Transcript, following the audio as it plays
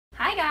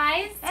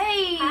guys.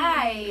 Hey.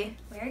 Hi.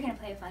 We're gonna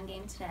play a fun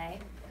game today.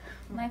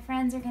 My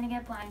friends are gonna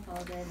get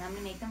blindfolded and I'm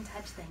gonna make them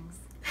touch things.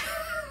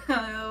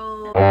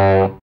 Oh,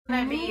 it's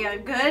gonna be a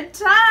good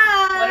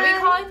time. What are we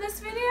calling this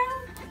video?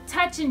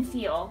 Touch and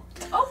feel.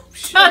 Oh,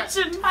 sure. Touch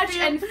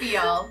and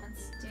feel.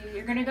 Let's do.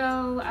 You're gonna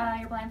go.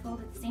 You're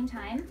blindfolded at the same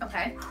time,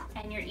 Okay.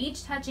 and you're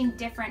each touching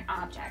different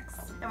objects.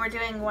 And we're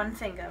doing one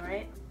finger,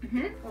 right?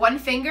 One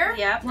finger?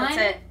 Yep, One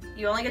that's it.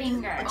 You only get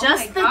finger. to Oh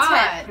just my the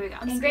God. tip. Here we go.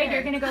 And Greg,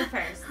 you're gonna go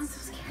first. I'm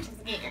so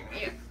scared.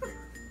 You.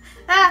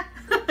 Ah.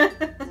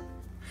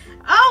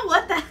 Oh,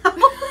 what the hell?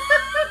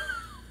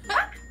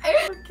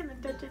 Can I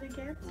touch it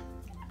again?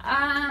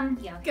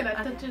 Yeah. Can I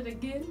okay. touch it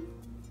again?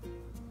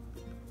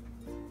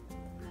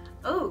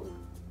 Oh,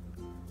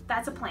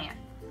 that's a plant.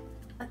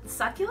 A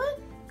succulent?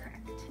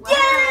 Correct.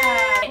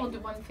 Yay! We'll do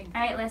one finger.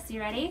 All right, Liz, you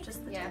ready?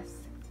 Just the Yes.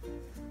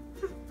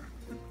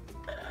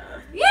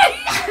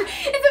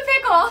 It's a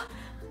pickle.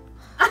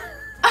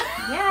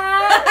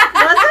 Yeah.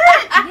 Was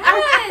it?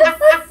 Yes.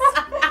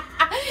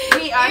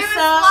 We are It was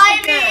so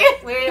slimy.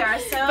 good. We are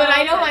so But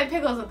I know good. my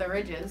pickles at the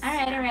ridges. All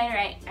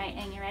right.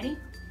 And you ready?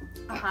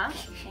 Uh-huh.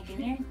 Take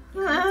it here.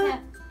 Uh-huh.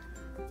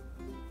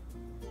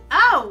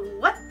 Oh,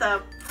 what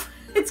the?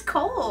 It's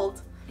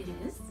cold. It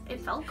is. It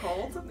felt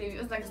cold. Maybe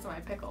it was next to my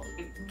pickle.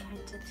 Can I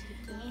touch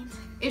it again?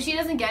 If she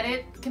doesn't get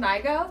it, can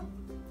I go?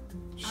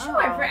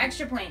 Sure, Oh. for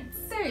extra points.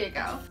 There you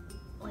go.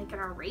 Like an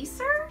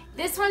eraser?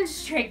 This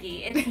one's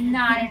tricky. It's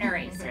not an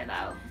eraser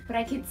though, but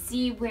I could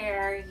see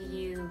where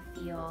you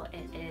feel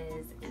it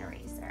is an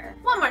eraser.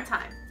 One more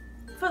time.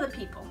 For the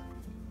people.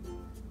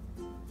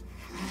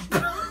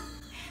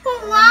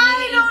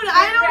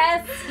 I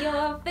Press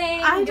your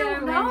finger.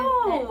 don't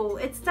know.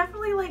 It's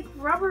definitely like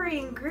rubbery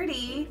and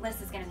gritty.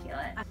 Liz is gonna feel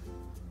it.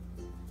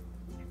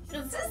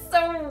 This is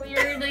so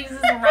weird, like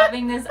just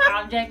rubbing this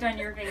object on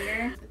your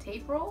finger. The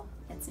tape roll?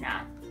 It's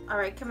not. All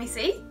right, can we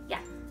see? Yeah.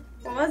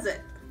 What was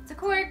it? It's a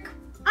cork.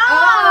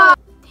 Oh!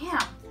 Damn.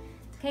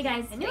 Okay,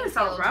 guys. I knew They it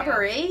felt steal, too.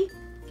 rubbery.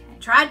 Okay.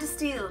 Tried to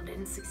steal,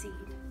 didn't succeed.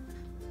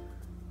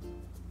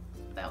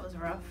 That was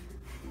rough.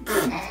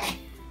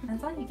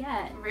 That's all you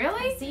get.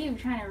 Really? I see you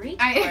trying to reach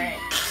I- for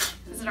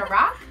it. Is it a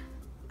rock?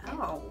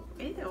 Oh,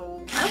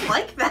 ew. I don't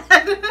like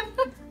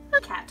that.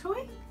 Cat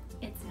toy?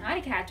 It's not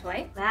a cat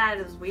toy. That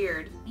is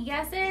weird. Any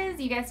guesses?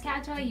 You guessed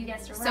cat toy. You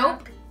guessed a Soap?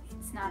 rock.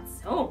 It's not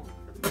soap.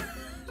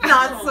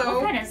 Not Oh, so.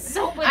 What kind of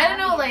soap would I that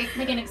don't know, be?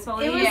 like- an It was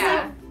exfoliator.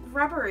 Yeah. like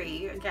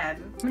rubbery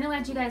again. I'm gonna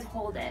let you guys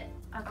hold it.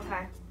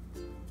 Okay.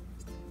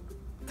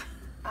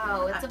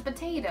 Oh, it's a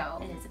potato.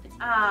 It is a potato.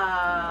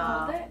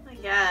 Oh, Hold it?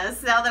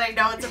 yes. Now that I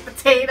know it's a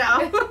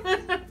potato.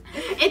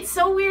 It's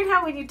so weird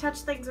how when you touch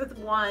things with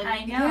one. I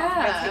know.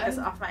 Yeah. I take this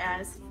off my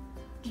eyes.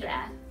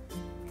 Yeah.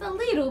 It's a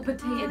little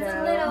potato. It's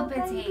a little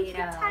Baby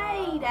potato.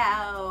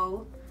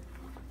 potato.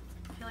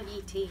 I feel like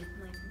E.T.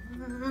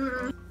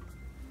 Like,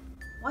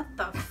 what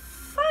the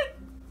fuck?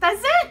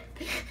 That's it?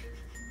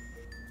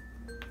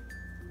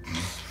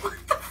 What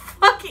the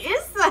fuck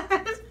is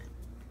that?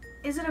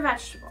 Is it a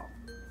vegetable?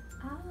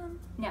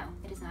 No,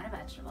 it is not a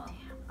vegetable.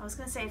 I was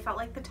gonna say it felt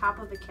like the top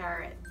of a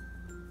carrot.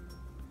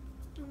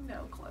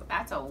 No clue.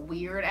 That's a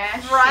weird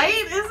ass Right?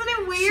 shape. Isn't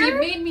it She weird?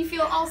 made me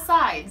feel all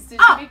sides. Did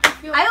Oh, she make you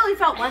feel? I only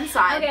felt one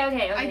side.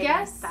 Okay. I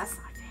guess. That's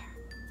not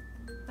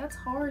fair. That's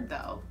hard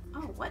though. Oh,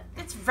 what?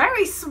 It's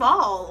very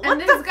small. And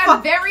what it's the got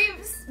fuck? very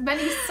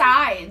many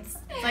sides.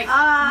 Like,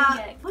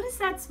 What is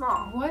that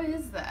small? what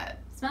is that?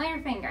 Smell your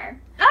finger.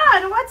 Ah, I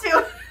don't want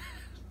to.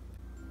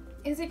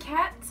 Is a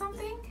cat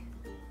something?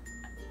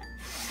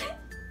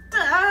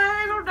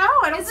 I don't know.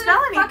 I don't Is it smell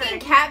a fucking anything.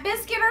 cat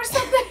biscuit or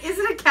something? Is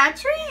it a cat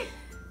treat?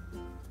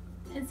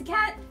 It's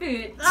cat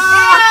food.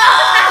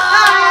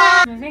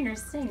 Ah! My finger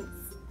stinks.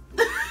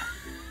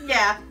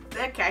 Yeah.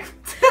 Okay.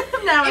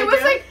 Now I It was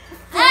do. like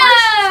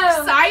Oh!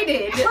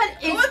 excited.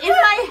 But in What the-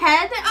 my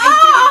head,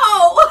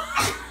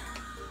 Oh!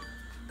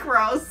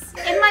 gross.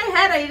 In my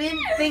head, I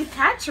didn't think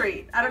cat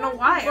treat. I don't know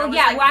why. I Well, was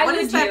yeah. like, Why what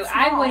would is that you?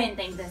 I small? wouldn't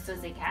think this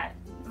was a cat.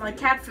 Like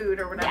cat food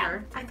or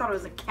whatever. I thought it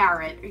was a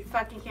carrot. Are you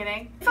fucking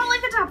kidding? It felt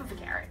like the top of a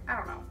carrot. I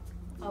don't know.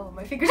 Oh,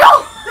 my fingers.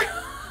 Oh!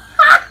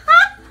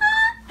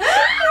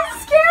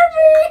 It scared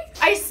me.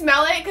 I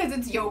smell it because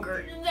it's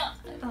yogurt. No.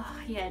 Oh,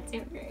 yeah, it's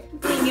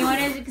yogurt. Do you want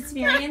to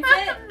experience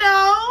it?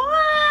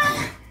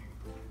 No.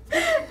 No.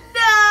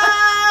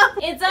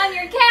 It's on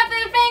your cat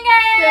food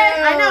finger.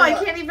 I know.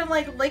 I can't even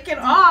like lick it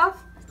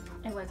off.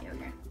 It was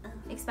yogurt.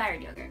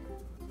 Expired yogurt.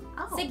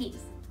 Oh. Siggies.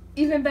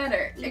 Even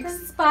better. Even-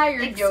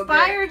 Expired yogurt.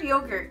 Expired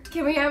yogurt.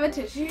 Can we have a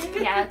tissue?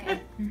 Yeah. Okay.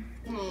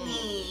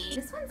 Mm.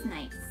 This one's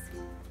nice.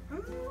 I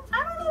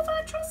don't know if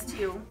I trust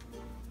you.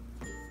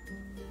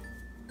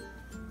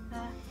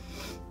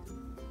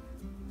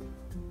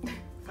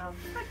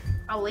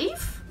 A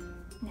leaf?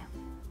 No.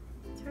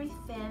 It's very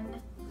thin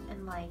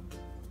and like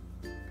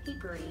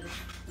papery.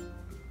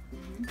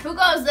 Who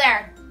goes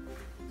there?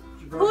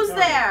 Who's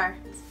there?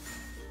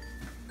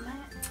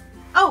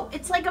 Oh,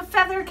 it's like a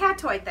feather cat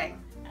toy thing.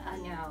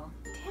 No.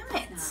 Damn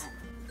it. It's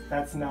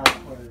That's not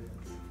what it is.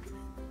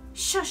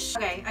 Shush.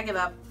 Okay, I give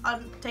up.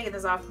 I'm taking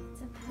this off.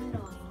 It's a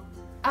petal.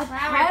 A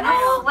Flower petal?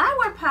 petal.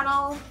 Flower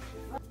petal.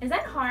 Is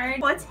that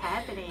hard? What's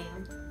happening?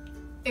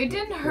 It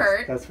didn't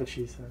hurt. That's what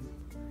she said.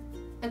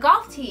 The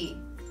golf tee.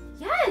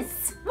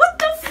 Yes. What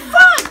the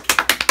fuck?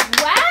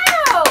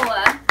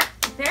 Wow.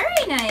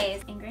 Very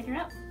nice. Ingrid, you're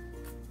up.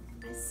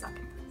 I suck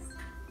at this.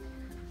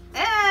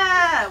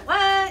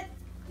 What?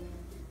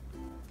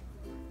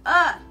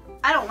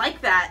 I don't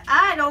like that.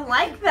 I don't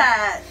like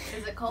that.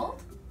 Is it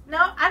cold?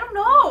 No, I don't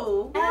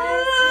know.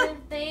 Yes, your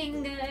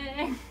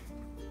finger.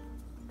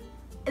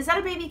 Is that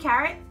a baby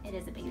carrot? It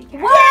is a baby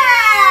carrot.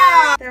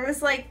 Wow! There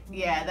was like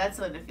Yeah, that's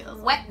what it feels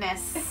like.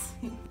 wetness.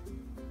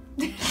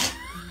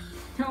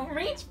 Don't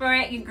reach for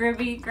it, you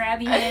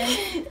grabby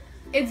hand.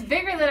 It's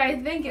bigger than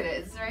I think it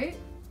is, right?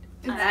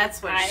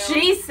 That's what I don't-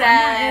 she I'm not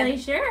said. really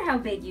sure how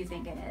big you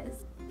think it is.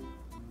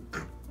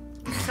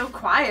 It's so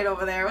quiet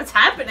over there. What's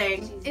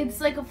happening?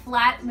 It's like a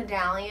flat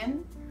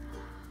medallion.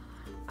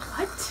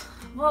 What?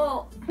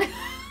 Well,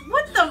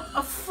 What the?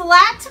 A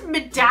flat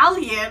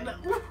medallion?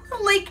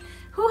 Like,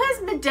 who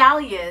has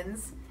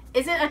medallions?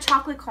 Is it a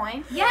chocolate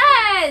coin?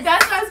 yes!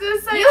 That's what I was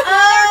gonna say.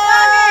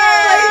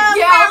 Oh,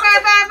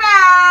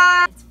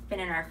 yeah. It's been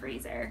in our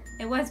freezer.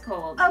 It was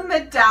cold. A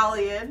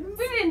medallion.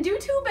 We didn't do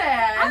too I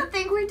bad. don't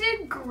think we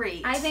did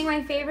great. I think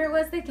my favorite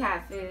was the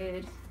cat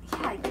food.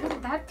 Yeah,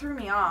 that threw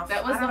me off.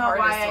 That was I don't the know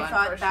why hardest I one,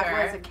 thought for that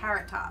sure. was a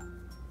carrot top.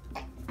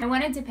 I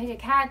wanted to pick a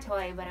cat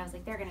toy, but I was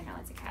like, they're gonna know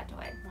it's a cat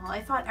toy. Well,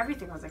 I thought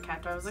everything was a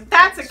cat toy. I was like,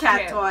 that's a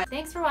cat True. toy.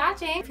 Thanks for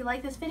watching. If you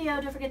like this video,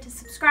 don't forget to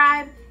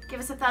subscribe, give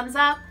us a thumbs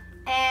up,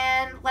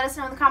 and let us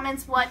know in the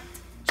comments what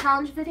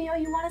challenge video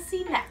you want to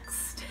see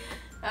next.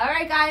 All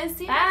right, guys.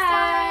 See you next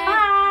time. Bye.